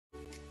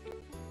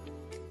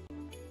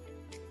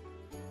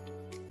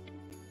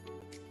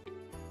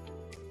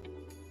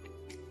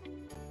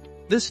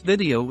This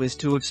video is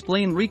to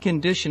explain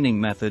reconditioning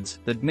methods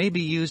that may be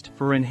used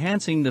for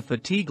enhancing the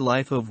fatigue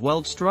life of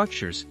weld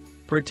structures,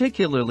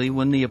 particularly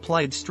when the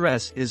applied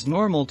stress is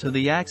normal to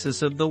the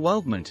axis of the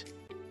weldment.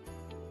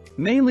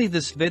 Mainly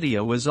this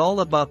video is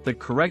all about the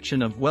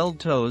correction of weld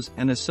toes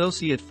and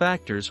associate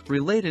factors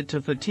related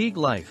to fatigue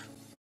life.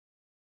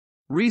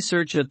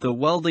 Research at the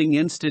Welding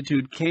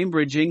Institute,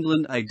 Cambridge,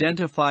 England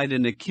identified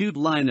an acute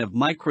line of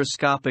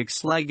microscopic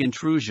slag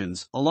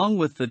intrusions along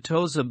with the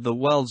toes of the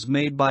welds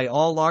made by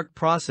all arc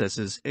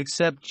processes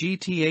except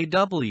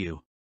GTAW.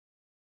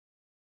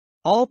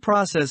 All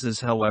processes,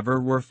 however,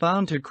 were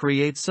found to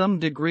create some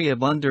degree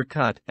of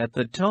undercut at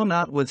the toe,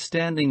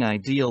 notwithstanding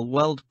ideal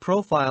weld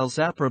profiles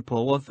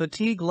apropos of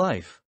fatigue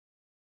life.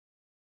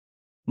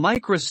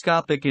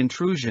 Microscopic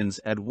intrusions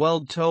at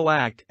weld toe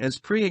act as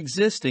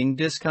pre-existing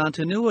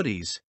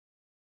discontinuities.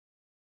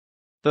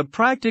 The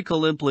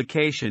practical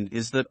implication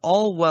is that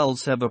all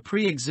welds have a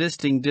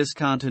pre-existing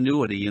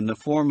discontinuity in the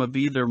form of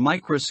either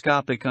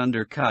microscopic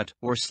undercut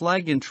or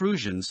slag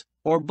intrusions,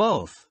 or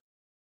both.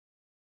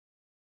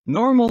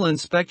 Normal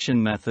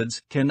inspection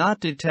methods cannot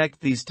detect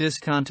these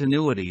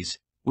discontinuities,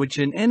 which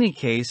in any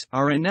case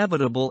are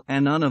inevitable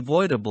and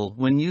unavoidable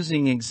when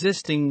using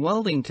existing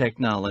welding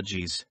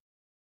technologies.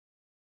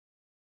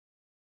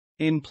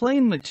 In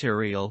plain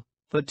material,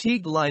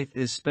 fatigue life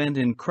is spent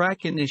in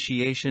crack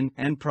initiation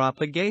and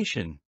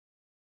propagation.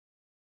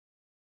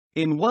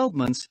 In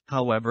weldments,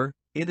 however,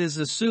 it is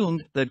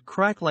assumed that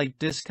crack-like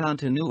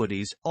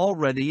discontinuities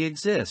already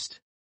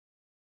exist.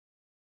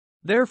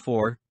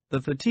 Therefore,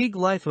 the fatigue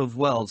life of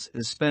welds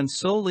is spent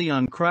solely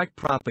on crack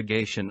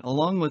propagation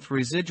along with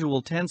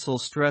residual tensile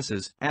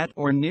stresses at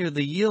or near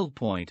the yield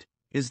point,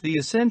 is the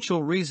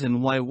essential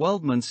reason why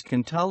weldments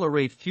can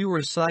tolerate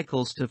fewer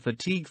cycles to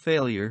fatigue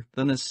failure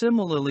than a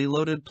similarly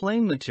loaded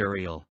plain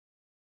material.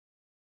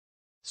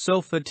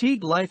 So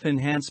fatigue life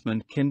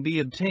enhancement can be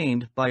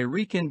obtained by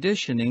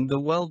reconditioning the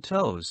weld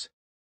toes.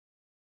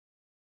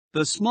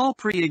 The small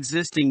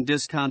pre-existing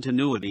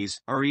discontinuities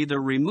are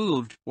either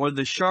removed or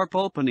the sharp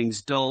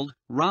openings dulled,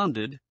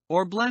 rounded,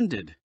 or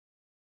blended.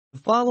 The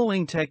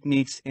following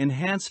techniques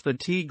enhance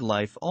fatigue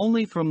life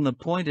only from the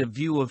point of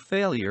view of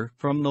failure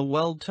from the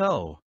weld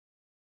toe.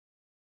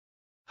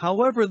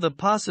 However, the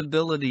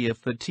possibility of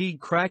fatigue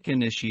crack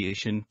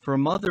initiation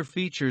from other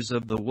features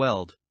of the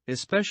weld,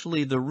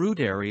 especially the root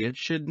area,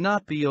 should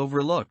not be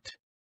overlooked.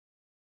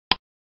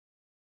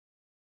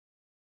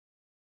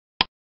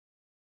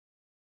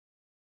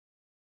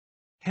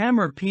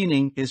 Hammer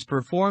peening is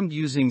performed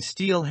using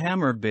steel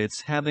hammer bits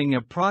having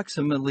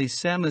approximately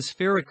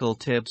semispherical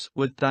tips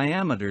with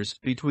diameters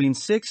between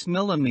 6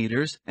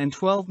 mm and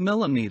 12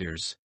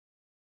 mm.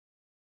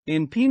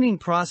 In peening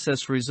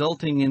process,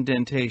 resulting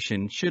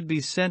indentation should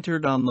be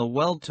centered on the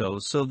weld toe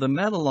so the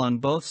metal on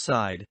both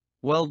side,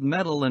 weld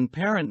metal and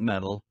parent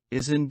metal,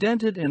 is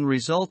indented and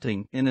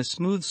resulting in a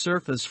smooth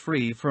surface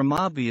free from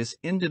obvious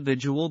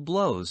individual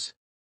blows.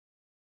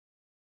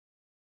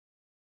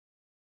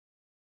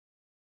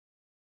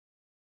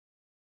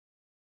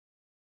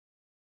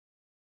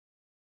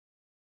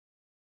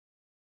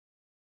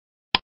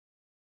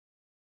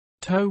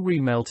 Toe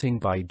remelting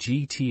by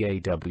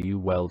GTAW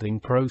welding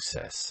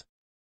process.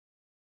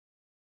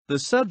 The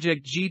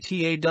subject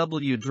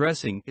GTAW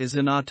dressing is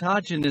an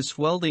autogenous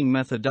welding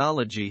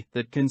methodology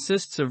that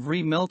consists of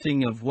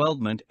remelting of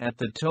weldment at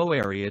the toe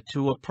area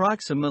to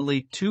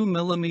approximately 2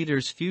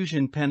 mm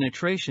fusion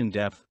penetration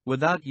depth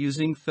without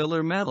using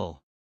filler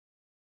metal.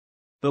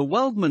 The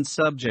weldment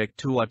subject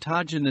to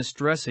autogenous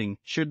dressing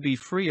should be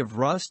free of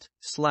rust,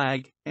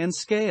 slag, and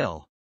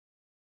scale.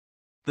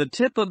 The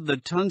tip of the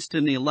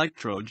tungsten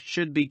electrode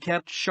should be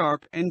kept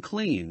sharp and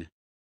clean.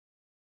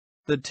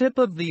 The tip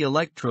of the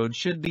electrode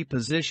should be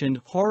positioned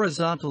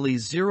horizontally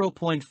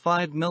 0.5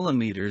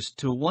 mm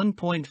to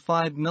 1.5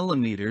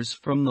 mm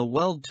from the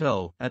weld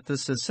toe at the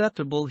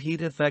susceptible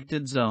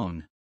heat-affected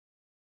zone.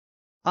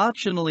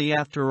 Optionally,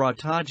 after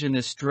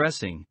autogenous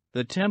dressing,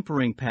 the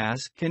tempering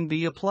pass can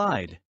be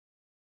applied.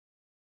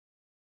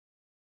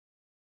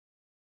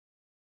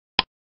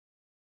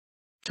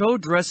 Toe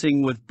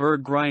dressing with burr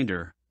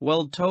grinder.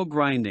 Weld toe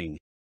grinding.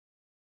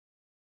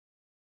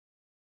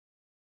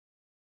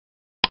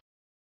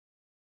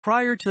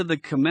 Prior to the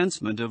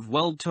commencement of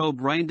weld toe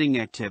grinding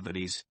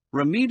activities,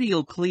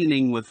 remedial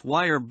cleaning with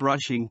wire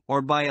brushing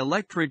or by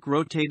electric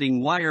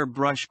rotating wire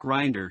brush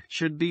grinder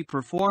should be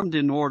performed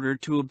in order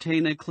to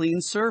obtain a clean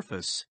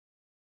surface.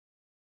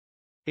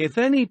 If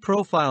any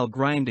profile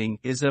grinding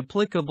is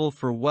applicable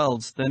for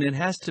welds, then it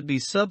has to be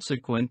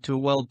subsequent to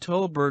weld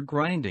toe burr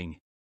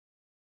grinding.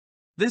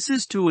 This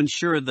is to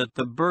ensure that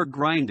the burr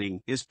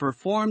grinding is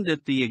performed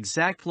at the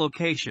exact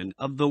location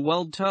of the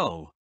weld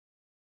toe.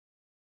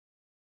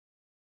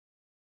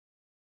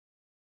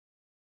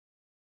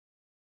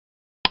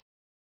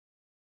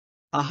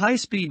 A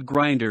high-speed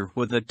grinder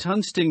with a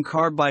tungsten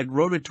carbide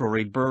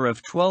rotatory burr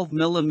of 12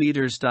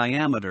 mm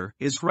diameter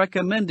is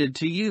recommended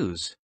to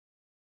use,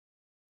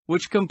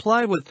 which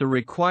comply with the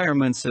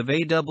requirements of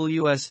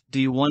AWS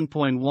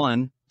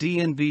D1.1,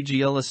 DNV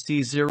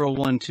GLST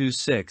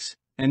 0126,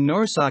 and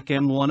NORSOC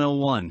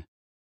M101.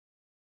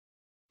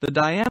 The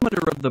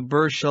diameter of the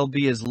burr shall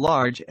be as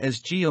large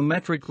as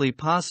geometrically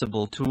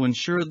possible to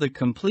ensure the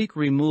complete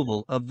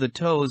removal of the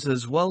toes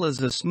as well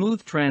as a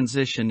smooth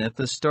transition at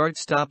the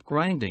start-stop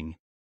grinding.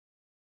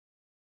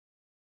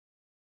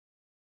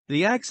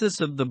 The axis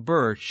of the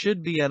burr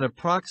should be at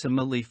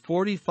approximately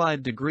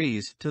 45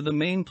 degrees to the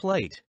main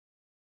plate.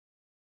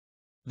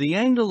 The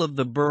angle of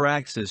the burr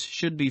axis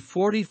should be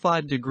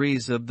 45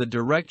 degrees of the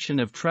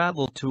direction of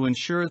travel to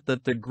ensure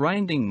that the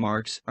grinding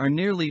marks are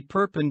nearly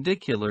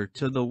perpendicular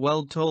to the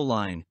weld toe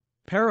line,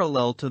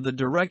 parallel to the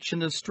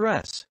direction of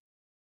stress.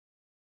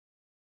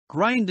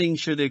 Grinding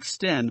should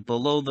extend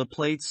below the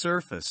plate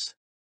surface.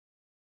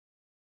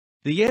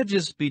 The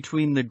edges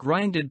between the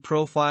grinded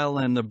profile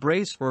and the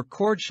brace or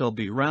cord shall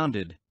be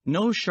rounded.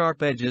 No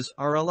sharp edges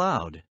are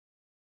allowed.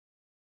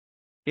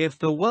 If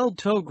the weld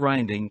toe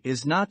grinding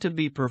is not to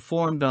be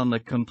performed on the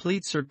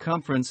complete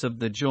circumference of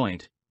the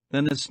joint,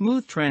 then a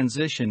smooth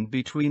transition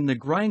between the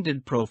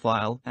grinded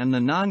profile and the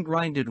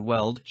non-grinded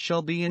weld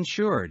shall be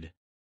ensured.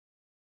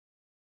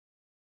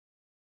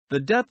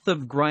 The depth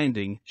of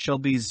grinding shall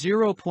be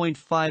 0.5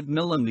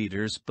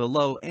 mm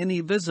below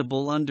any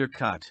visible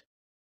undercut.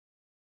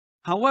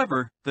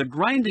 However, the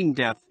grinding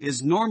depth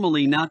is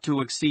normally not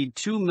to exceed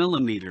 2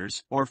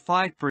 mm or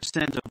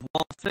 5% of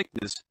wall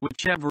thickness,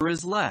 whichever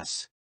is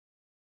less.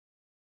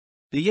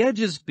 The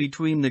edges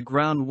between the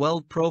ground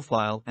weld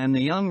profile and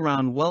the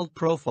unground weld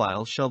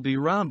profile shall be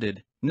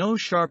rounded. No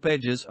sharp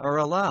edges are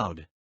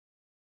allowed.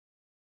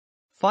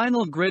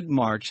 Final grid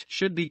marks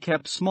should be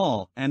kept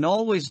small and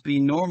always be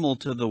normal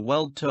to the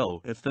weld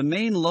toe if the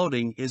main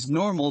loading is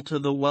normal to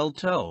the weld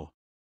toe.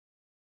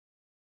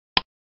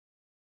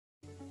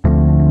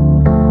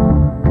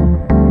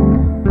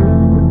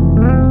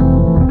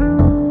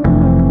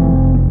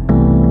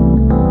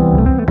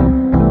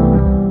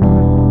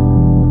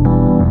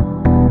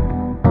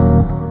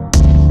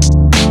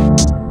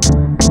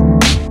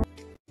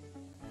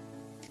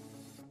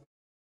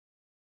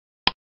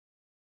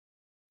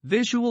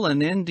 Visual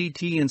and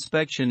NDT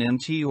inspection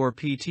MT or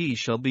PT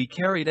shall be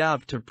carried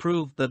out to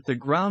prove that the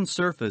ground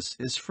surface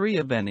is free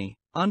of any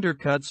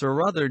undercuts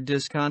or other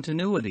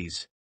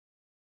discontinuities.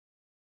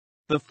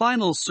 The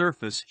final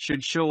surface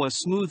should show a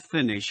smooth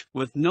finish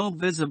with no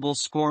visible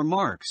score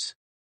marks.